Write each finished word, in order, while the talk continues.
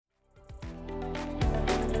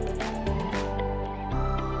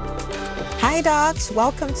Hi, docs.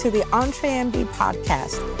 Welcome to the EntreMD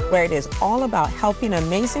podcast, where it is all about helping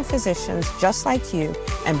amazing physicians just like you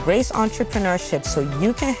embrace entrepreneurship so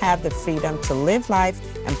you can have the freedom to live life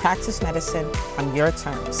and practice medicine on your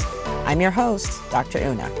terms. I'm your host, Dr.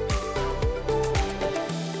 Una.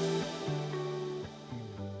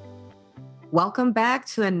 Welcome back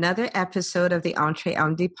to another episode of the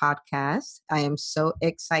EntreMD podcast. I am so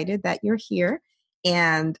excited that you're here.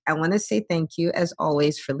 And I want to say thank you, as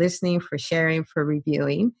always, for listening, for sharing, for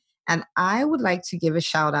reviewing. And I would like to give a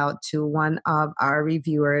shout out to one of our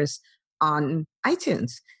reviewers on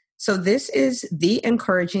iTunes. So this is The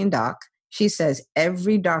Encouraging Doc. She says,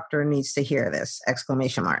 every doctor needs to hear this,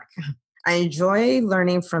 exclamation mark. I enjoy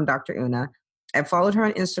learning from Dr. Una. I followed her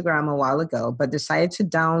on Instagram a while ago, but decided to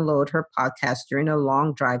download her podcast during a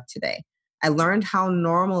long drive today. I learned how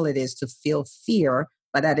normal it is to feel fear,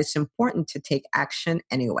 but that it's important to take action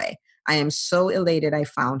anyway. I am so elated I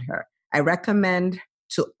found her. I recommend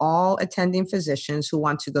to all attending physicians who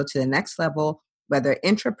want to go to the next level, whether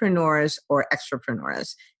intrapreneurs or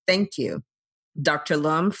extrapreneurs. Thank you, Dr.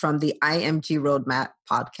 Lum from the IMG Roadmap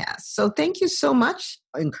podcast. So thank you so much,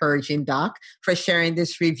 Encouraging Doc, for sharing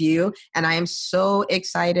this review. And I am so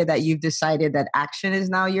excited that you've decided that action is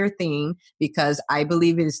now your thing, because I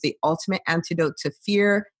believe it is the ultimate antidote to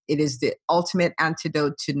fear. It is the ultimate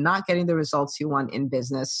antidote to not getting the results you want in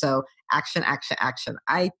business. So action, action, action.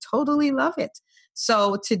 I totally love it.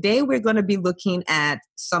 So today we're going to be looking at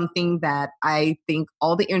something that I think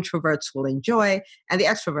all the introverts will enjoy and the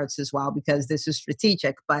extroverts as well, because this is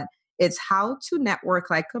strategic, but it's how to network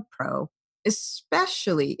like a pro,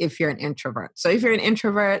 especially if you're an introvert. So if you're an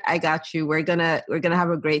introvert, I got you. We're going to have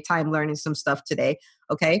a great time learning some stuff today.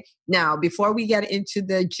 Okay. Now, before we get into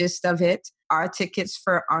the gist of it, our tickets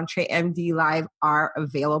for EntreMD Live are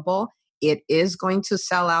available. It is going to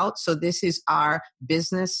sell out. So this is our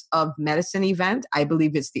Business of Medicine event. I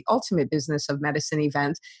believe it's the ultimate Business of Medicine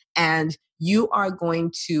event. And you are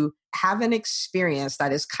going to have an experience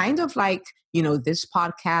that is kind of like, this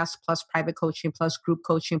podcast plus private coaching, plus group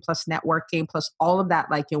coaching, plus networking, plus all of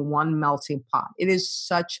that, like in one melting pot. It is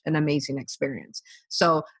such an amazing experience.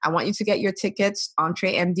 So I want you to get your tickets,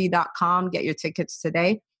 entremd.com, get your tickets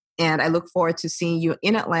today. And I look forward to seeing you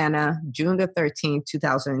in Atlanta, June the 13th,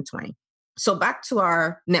 2020. So back to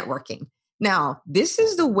our networking. Now, this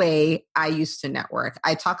is the way I used to network.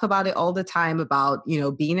 I talk about it all the time about,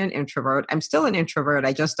 being an introvert. I'm still an introvert.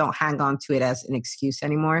 I just don't hang on to it as an excuse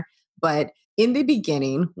anymore. But in the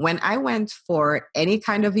beginning, when I went for any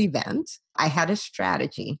kind of event, I had a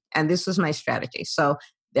strategy. And this was my strategy. So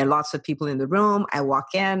there are lots of people in the room. I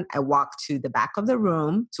walk in, I walk to the back of the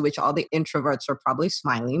room, to which all the introverts are probably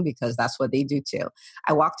smiling because that's what they do too.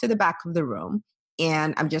 I walk to the back of the room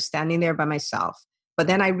and I'm just standing there by myself. But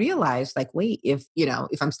then I realized, wait, if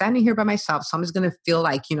I'm standing here by myself, someone's going to feel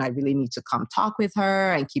like, I really need to come talk with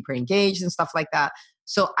her and keep her engaged and stuff like that.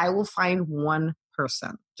 So I will find one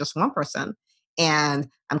person, just one person. And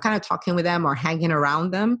I'm kind of talking with them or hanging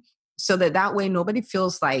around them so that way nobody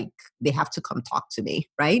feels like they have to come talk to me,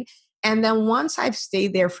 right? And then once I've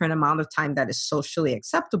stayed there for an amount of time that is socially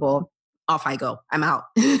acceptable, off I go. I'm out.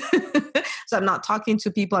 So I'm not talking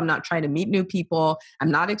to people. I'm not trying to meet new people.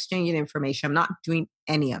 I'm not exchanging information. I'm not doing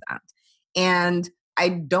any of that. And I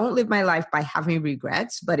don't live my life by having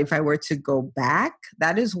regrets. But if I were to go back,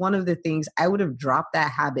 that is one of the things I would have dropped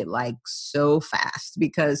that habit so fast,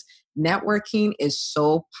 because networking is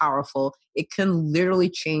so powerful. It can literally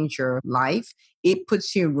change your life. It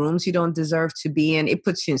puts you in rooms you don't deserve to be in. It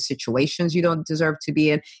puts you in situations you don't deserve to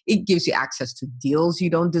be in. It gives you access to deals you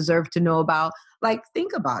don't deserve to know about.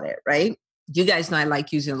 Think about it, right? You guys know I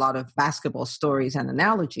like using a lot of basketball stories and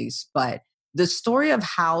analogies, but the story of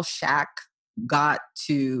how Shaq got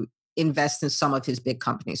to invest in some of his big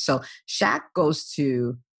companies. So Shaq goes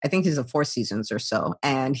to, I think he's a Four Seasons or so,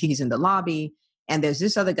 and he's in the lobby. And there's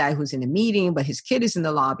this other guy who's in a meeting, but his kid is in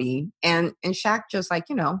the lobby. And Shaq just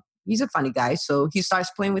he's a funny guy. So he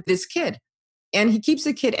starts playing with this kid. And he keeps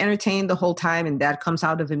the kid entertained the whole time. And dad comes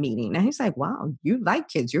out of a meeting. And he's like, wow, you like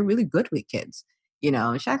kids. You're really good with kids. And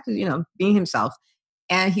Shaq is, being himself.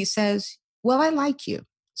 And he says, well, I like you.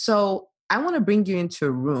 So I want to bring you into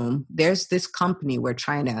a room. There's this company we're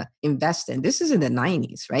trying to invest in. This is in the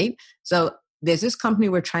 90s, right? So there's this company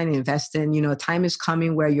we're trying to invest in. A time is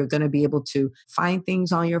coming where you're going to be able to find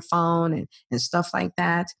things on your phone and stuff like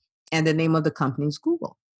that. And the name of the company is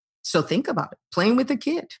Google. So think about it. Playing with a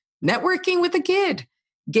kid, networking with a kid,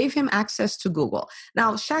 gave him access to Google.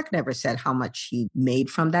 Now, Shaq never said how much he made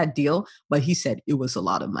from that deal, but he said it was a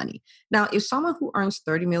lot of money. Now, if someone who earns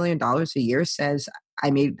 $30 million a year says,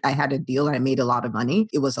 I had a deal and I made a lot of money,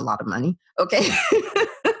 it was a lot of money. Okay.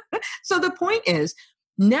 So the point is,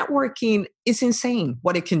 networking is insane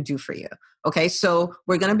what it can do for you. Okay, so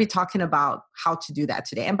we're going to be talking about how to do that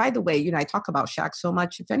today. And by the way, I talk about Shaq so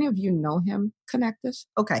much. If any of you know him, connect us.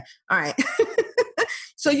 Okay, all right.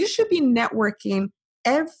 So you should be networking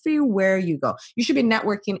everywhere you go. You should be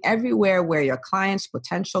networking everywhere where your clients,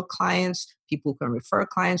 potential clients, people who can refer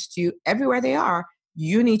clients to you, everywhere they are,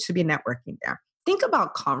 you need to be networking there. Think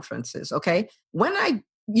about conferences, okay? When I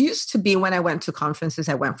went to conferences,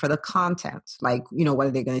 I went for the content. Like, what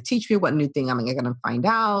are they going to teach me? What new thing am I going to find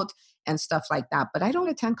out? And stuff like that. But I don't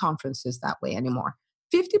attend conferences that way anymore.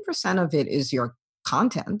 50% of it is your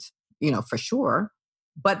content, for sure.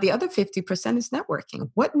 But the other 50% is networking.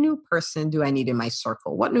 What new person do I need in my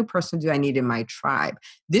circle? What new person do I need in my tribe?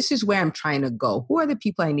 This is where I'm trying to go. Who are the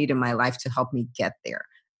people I need in my life to help me get there?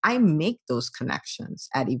 I make those connections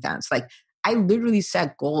at events. Like, I literally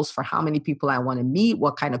set goals for how many people I want to meet,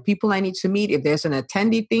 what kind of people I need to meet. If there's an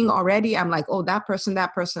attendee thing already, I'm like, oh, that person,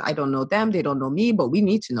 I don't know them, they don't know me, but we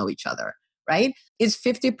need to know each other, right? It's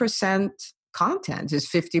 50% content, it's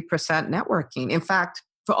 50% networking. In fact,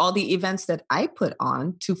 for all the events that I put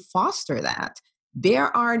on to foster that,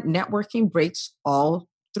 there are networking breaks all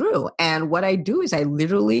through. And what I do is I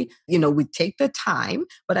literally, we take the time,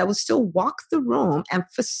 but I would still walk the room and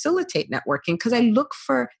facilitate networking because I look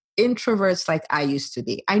for introverts like I used to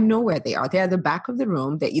be. I know where they are. They're at the back of the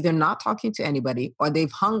room. They're either not talking to anybody or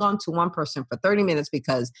they've hung on to one person for 30 minutes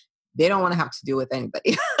because they don't want to have to deal with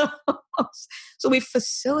anybody else. So we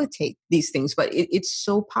facilitate these things, but it's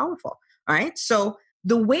so powerful. All right. So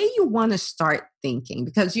the way you want to start thinking,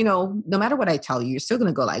 because, no matter what I tell you, you're still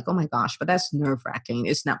going to go like, oh my gosh, but that's nerve wracking.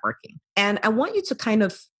 It's not working. And I want you to kind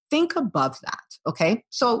of think above that. Okay.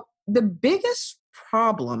 So the biggest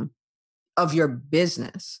problem of your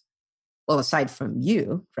business, well, aside from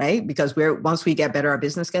you, right? Because once we get better, our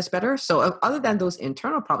business gets better. So other than those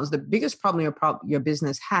internal problems, the biggest problem your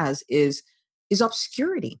business has is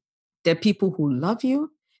obscurity. There are people who love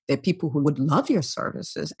you. There are people who would love your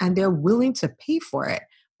services and they're willing to pay for it,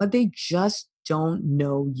 but they just don't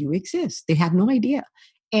know you exist. They have no idea.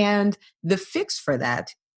 And the fix for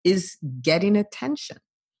that is getting attention.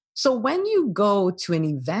 So when you go to an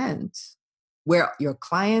event where your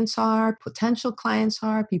clients are, potential clients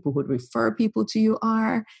are, people who would refer people to you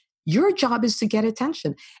are, your job is to get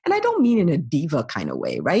attention. And I don't mean in a diva kind of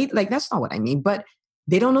way, right? Like, that's not what I mean, but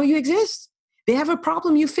they don't know you exist. They have a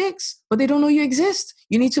problem you fix, but they don't know you exist.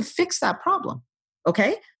 You need to fix that problem,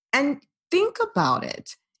 okay? And think about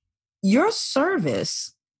it. Your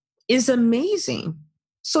service is amazing.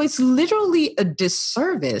 So it's literally a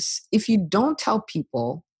disservice if you don't tell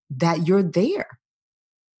people that you're there,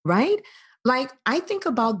 right? Like, I think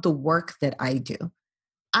about the work that I do.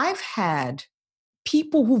 I've had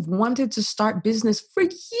people who've wanted to start business for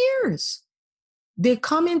years. They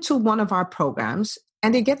come into one of our programs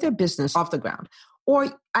and they get their business off the ground.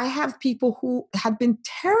 Or I have people who have been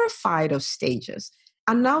terrified of stages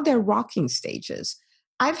and now they're rocking stages.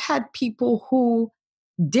 I've had people who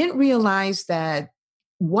didn't realize that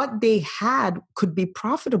what they had could be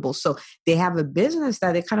profitable. So they have a business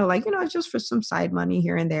that they kind of like, just for some side money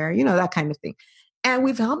here and there, that kind of thing. And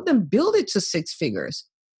we've helped them build it to 6 figures.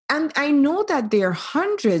 And I know that there are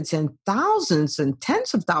hundreds and thousands and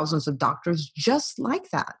tens of thousands of doctors just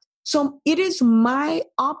like that. So it is my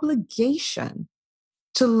obligation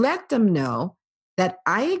to let them know that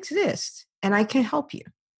I exist and I can help you,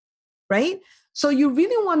 right? So you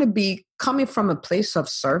really want to be coming from a place of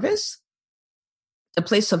service, a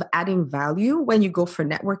place of adding value when you go for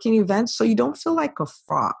networking events, so you don't feel like a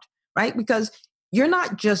fraud, right? Because you're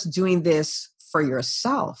not just doing this for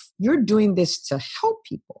yourself. You're doing this to help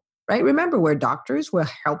people, right? Remember, we're doctors, we're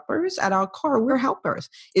helpers. At our core, we're helpers.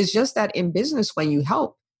 It's just that in business, when you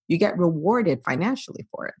help, you get rewarded financially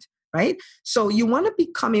for it, right? So you want to be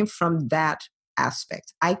coming from that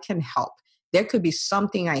aspect. I can help. There could be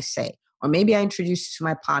something I say, or maybe I introduce you to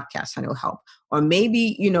my podcast and it'll help. Or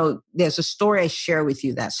maybe, there's a story I share with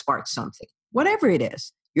you that sparks something. Whatever it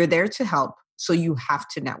is, you're there to help. So you have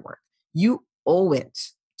to network. You owe it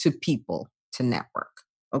to people to network.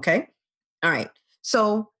 Okay? All right.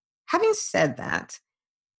 So having said that,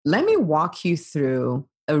 let me walk you through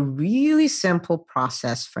a really simple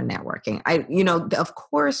process for networking. Of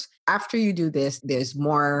course, after you do this, there's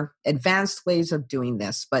more advanced ways of doing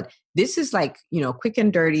this, but this is like, quick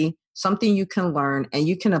and dirty, something you can learn and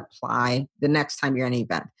you can apply the next time you're at an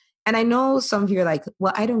event. And I know some of you are like,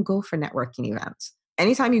 well, I don't go for networking events.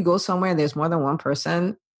 Anytime you go somewhere and there's more than one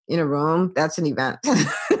person in a room, that's an event.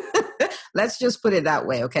 Let's just put it that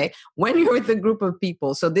way, okay? When you're with a group of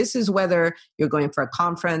people, so this is whether you're going for a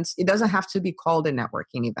conference, it doesn't have to be called a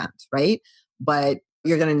networking event, right? But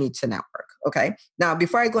you're going to need to network. Okay. Now,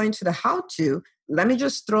 before I go into the how to, let me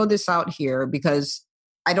just throw this out here because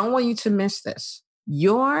I don't want you to miss this.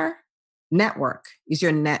 Your network is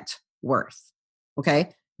your net worth. Okay.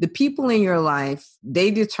 The people in your life, they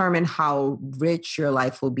determine how rich your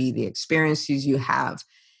life will be, the experiences you have,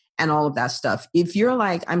 and all of that stuff. If you're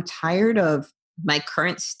like, I'm tired of my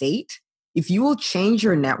current state, if you will change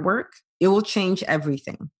your network, it will change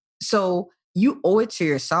everything. So you owe it to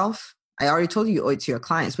yourself. I already told you owe it to your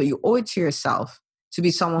clients, but you owe it to yourself to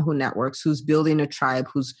be someone who networks, who's building a tribe,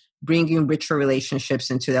 who's bringing richer relationships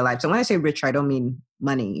into their lives. And when I say richer, I don't mean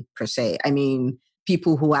money per se. I mean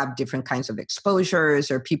people who have different kinds of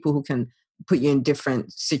exposures or people who can put you in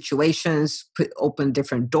different situations, open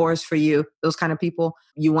different doors for you, those kind of people.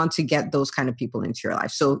 You want to get those kind of people into your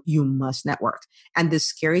life. So you must network. And the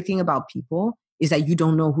scary thing about people is that you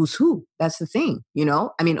don't know who's who. That's the thing, you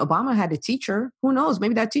know? I mean, Obama had a teacher. Who knows?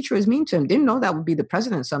 Maybe that teacher was mean to him. Didn't know that would be the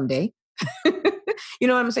president someday. You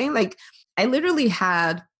know what I'm saying? Like, I literally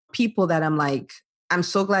had people that I'm like, I'm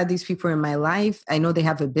so glad these people are in my life. I know they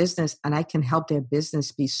have a business and I can help their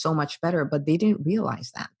business be so much better, but they didn't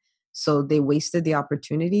realize that. So they wasted the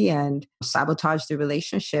opportunity and sabotaged the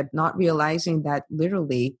relationship, not realizing that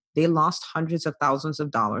literally they lost hundreds of thousands of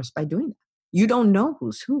dollars by doing that. You don't know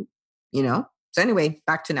who's who, you know? So anyway,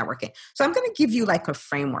 back to networking. So I'm going to give you like a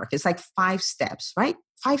framework. It's like 5 steps, right?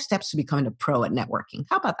 5 steps to becoming a pro at networking.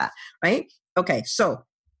 How about that, right? Okay, so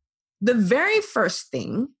the very first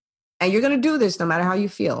thing, and you're going to do this no matter how you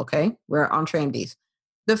feel, okay? We're Entre MDs.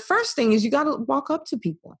 The first thing is you got to walk up to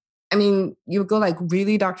people. I mean, you would go like,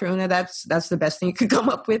 really, Dr. Una, that's the best thing you could come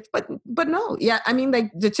up with. But no, yeah, I mean,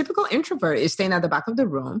 like the typical introvert is staying at the back of the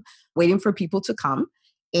room, waiting for people to come.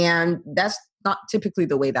 And that's not typically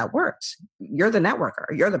the way that works. You're the networker,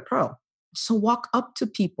 you're the pro. So walk up to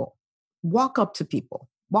people, walk up to people,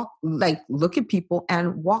 look at people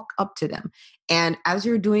and walk up to them. And as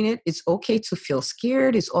you're doing it, it's okay to feel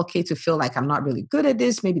scared. It's okay to feel like I'm not really good at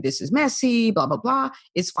this. Maybe this is messy, blah, blah, blah.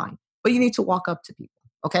 It's fine. But you need to walk up to people.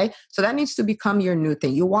 Okay. So that needs to become your new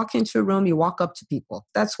thing. You walk into a room, you walk up to people.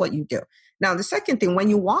 That's what you do. Now, the second thing, when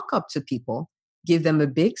you walk up to people, give them a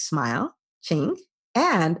big smile, ching,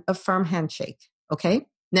 and a firm handshake. Okay.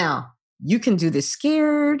 Now, you can do this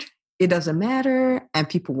scared. It doesn't matter. And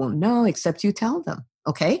people won't know except you tell them.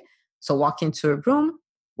 Okay. So walk into a room,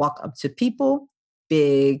 walk up to people,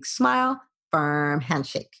 big smile, firm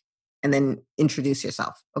handshake, and then introduce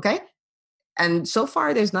yourself. Okay. And so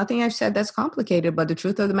far, there's nothing I've said that's complicated, but the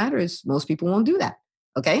truth of the matter is most people won't do that.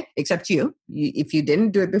 Okay. Except you. If you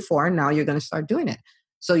didn't do it before, now you're going to start doing it.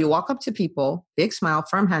 So you walk up to people, big smile,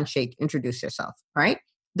 firm handshake, introduce yourself. All right.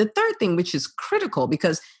 The third thing, which is critical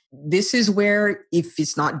because this is where if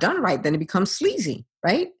it's not done right, then it becomes sleazy,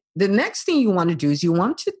 right? The next thing you want to do is you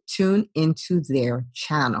want to tune into their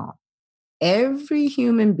channel. Every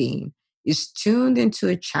human being is tuned into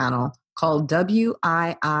a channel called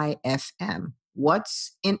WIIFM.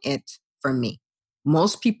 What's in it for me?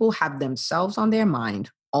 Most people have themselves on their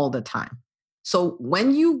mind all the time. So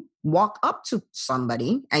when you walk up to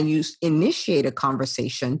somebody and you initiate a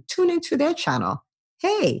conversation, tune into their channel.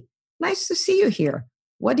 Hey, nice to see you here.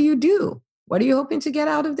 What do you do? What are you hoping to get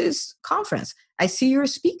out of this conference? I see you're a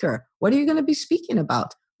speaker. What are you going to be speaking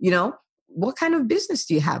about? You know, what kind of business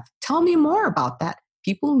do you have? Tell me more about that.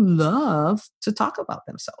 People love to talk about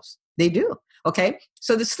themselves. They do. Okay.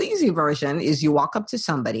 So the sleazy version is you walk up to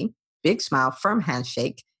somebody, big smile, firm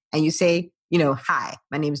handshake, and you say, you know, hi,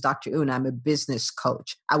 my name is Dr. Una. I'm a business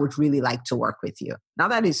coach. I would really like to work with you. Now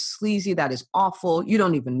that is sleazy. That is awful. You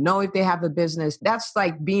don't even know if they have a business. That's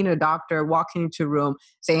like being a doctor, walking into a room,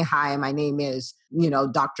 saying, hi, my name is, you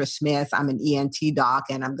know, Dr. Smith. I'm an ENT doc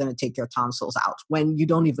and I'm going to take your tonsils out when you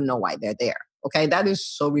don't even know why they're there. Okay. That is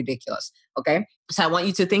so ridiculous. Okay. So I want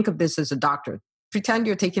you to think of this as a doctor. Pretend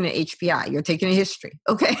you're taking an HPI. You're taking a history.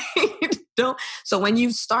 Okay. Don't. So when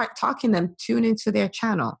you start talking to them, tune into their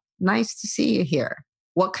channel. Nice to see you here.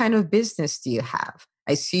 What kind of business do you have?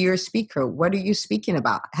 I see you're a speaker. What are you speaking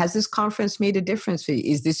about? Has this conference made a difference for you?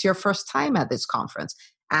 Is this your first time at this conference?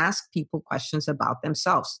 Ask people questions about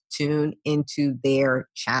themselves. Tune into their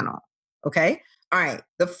channel. Okay? All right.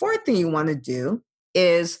 The fourth thing you want to do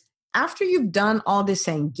is after you've done all this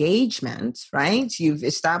engagement, right? You've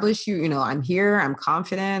established you know, I'm here, I'm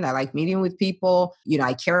confident, I like meeting with people, you know,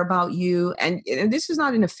 I care about you. And this is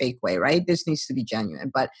not in a fake way, right? This needs to be genuine,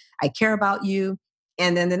 but I care about you.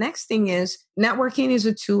 And then the next thing is networking is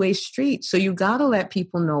a two-way street. So you got to let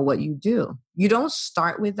people know what you do. You don't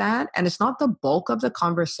start with that. And it's not the bulk of the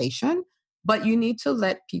conversation, but you need to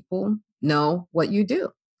let people know what you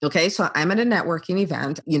do. Okay. So I'm at a networking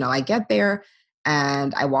event, you know, I get there.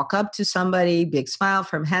 And I walk up to somebody, big smile,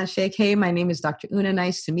 firm handshake. Hey, my name is Dr. Una.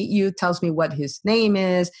 Nice to meet you. Tells me what his name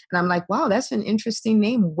is. And I'm like, wow, that's an interesting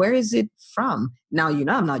name. Where is it from? Now,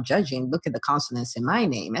 I'm not judging. Look at the consonants in my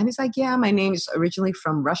name. And he's like, yeah, my name is originally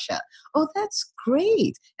from Russia. Oh, that's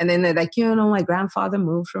great. And then they're like, my grandfather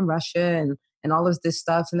moved from Russia and all of this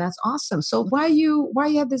stuff. And that's awesome. So why you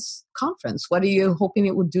at this conference? What are you hoping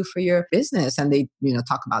it would do for your business? And they,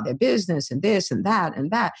 talk about their business and this and that and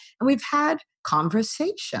that. And we've had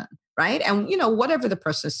conversation, right? And, whatever the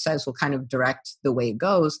person says will kind of direct the way it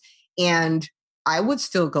goes. And I would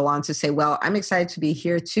still go on to say, well, I'm excited to be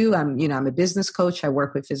here too. I'm a business coach. I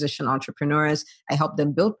work with physician entrepreneurs. I help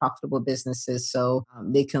them build profitable businesses so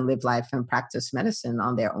they can live life and practice medicine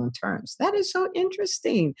on their own terms. That is so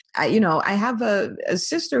interesting. I have a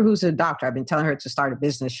sister who's a doctor. I've been telling her to start a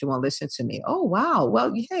business. She won't listen to me. Oh, wow.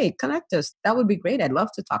 Well, hey, connect us. That would be great. I'd love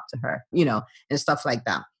to talk to her, and stuff like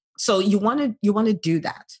that. So you want to do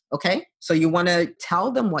that. Okay. So you want to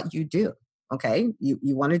tell them what you do. Okay.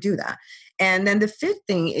 You want to do that. And then the fifth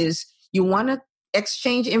thing is you want to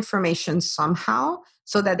exchange information somehow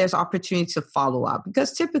so that there's opportunity to follow up.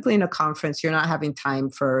 Because typically in a conference, you're not having time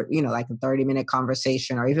for, like a 30-minute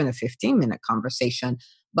conversation or even a 15-minute conversation.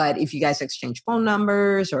 But if you guys exchange phone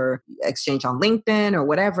numbers or exchange on LinkedIn or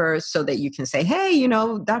whatever, so that you can say, hey,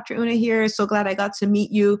 Dr. Una here. So glad I got to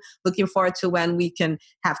meet you. Looking forward to when we can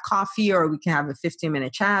have coffee or we can have a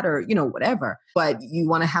 15-minute chat or, whatever. But you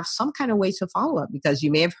want to have some kind of way to follow up because you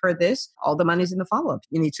may have heard this. All the money's in the follow-up.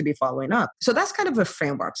 You need to be following up. So that's kind of a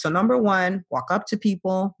framework. So number one, walk up to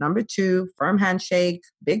people. Number two, firm handshake,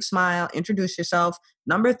 big smile, introduce yourself.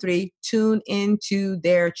 Number three, tune into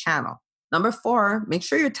their channel. Number four, make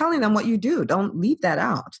sure you're telling them what you do. Don't leave that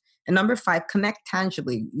out. And number five, connect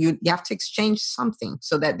tangibly. You have to exchange something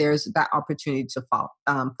so that there's that opportunity to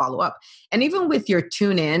follow up. And even with your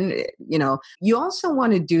tune in, you also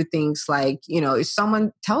want to do things like, if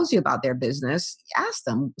someone tells you about their business, ask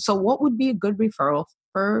them, so what would be a good referral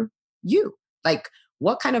for you? Like,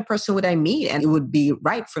 what kind of person would I meet? And it would be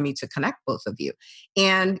right for me to connect both of you.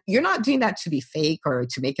 And you're not doing that to be fake or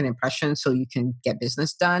to make an impression so you can get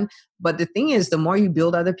business done. But the thing is, the more you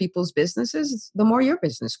build other people's businesses, the more your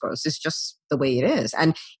business grows. It's just the way it is.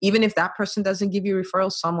 And even if that person doesn't give you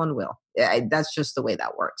referrals, someone will. That's just the way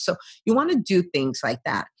that works. So you want to do things like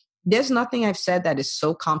that. There's nothing I've said that is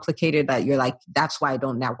so complicated that you're like, that's why I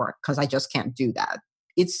don't network, because I just can't do that.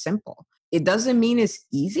 It's simple. It doesn't mean it's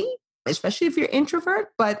easy, especially if you're introvert,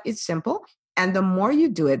 but it's simple. And the more you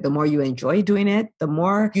do it, the more you enjoy doing it. The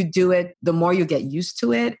more you do it, the more you get used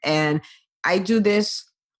to it. And I do this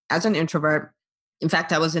as an introvert. In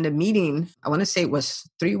fact, I was in a meeting, I want to say it was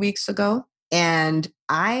 3 weeks ago, and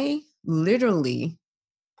I literally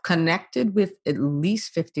connected with at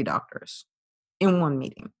least 50 doctors in one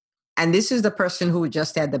meeting. And this is the person who would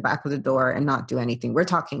just stay at the back of the door and not do anything. We're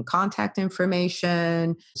talking contact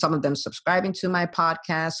information, some of them subscribing to my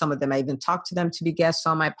podcast. Some of them, I even talked to them to be guests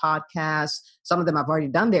on my podcast. Some of them I've already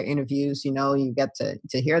done their interviews. You get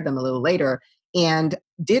to hear them a little later, and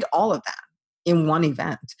did all of that in one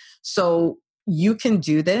event. So you can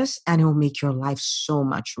do this and it will make your life so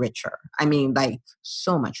much richer. I mean, like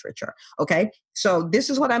so much richer. Okay. So this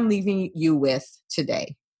is what I'm leaving you with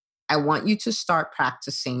today. I want you to start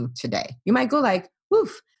practicing today. You might go like,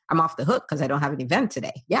 woof, I'm off the hook because I don't have an event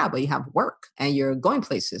today. Yeah, but you have work and you're going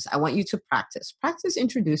places. I want you to practice. Practice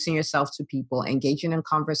introducing yourself to people, engaging in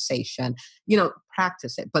conversation.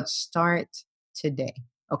 Practice it, but start today.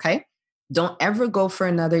 Okay? Don't ever go for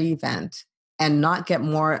another event and not get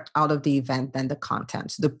more out of the event than the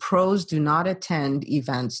content. The pros do not attend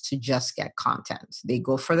events to just get content. They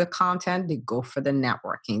go for the content, they go for the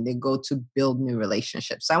networking, they go to build new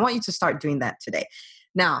relationships. So I want you to start doing that today.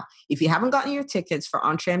 Now, if you haven't gotten your tickets for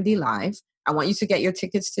EntreMD Live, I want you to get your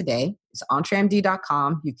tickets today. It's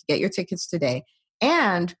entremd.com. You can get your tickets today.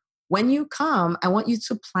 And when you come, I want you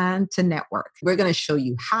to plan to network. We're going to show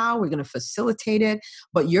you how, we're going to facilitate it,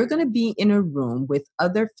 but you're going to be in a room with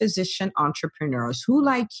other physician entrepreneurs who,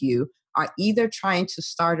 like you, are either trying to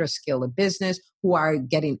start or scale a business, who are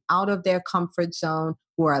getting out of their comfort zone,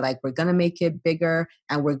 who are like, we're going to make it bigger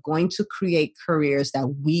and we're going to create careers that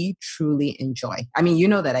we truly enjoy. I mean, you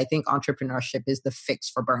know that I think entrepreneurship is the fix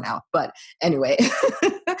for burnout. But anyway,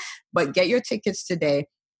 but get your tickets today.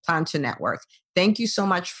 Plan to network. Thank you so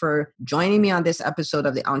much for joining me on this episode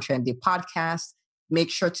of the EntreMD podcast. Make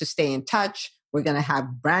sure to stay in touch. We're going to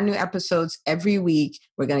have brand new episodes every week.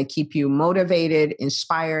 We're going to keep you motivated,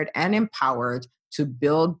 inspired, and empowered to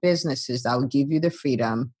build businesses that will give you the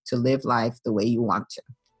freedom to live life the way you want to.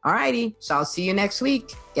 All righty. So I'll see you next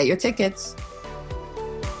week. Get your tickets.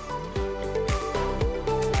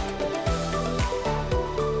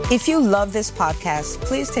 If you love this podcast,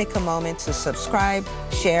 please take a moment to subscribe,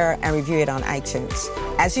 share, and review it on iTunes.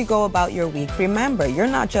 As you go about your week, remember, you're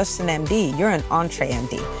not just an MD, you're an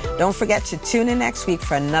EntreMD. Don't forget to tune in next week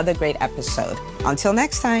for another great episode. Until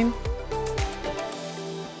next time.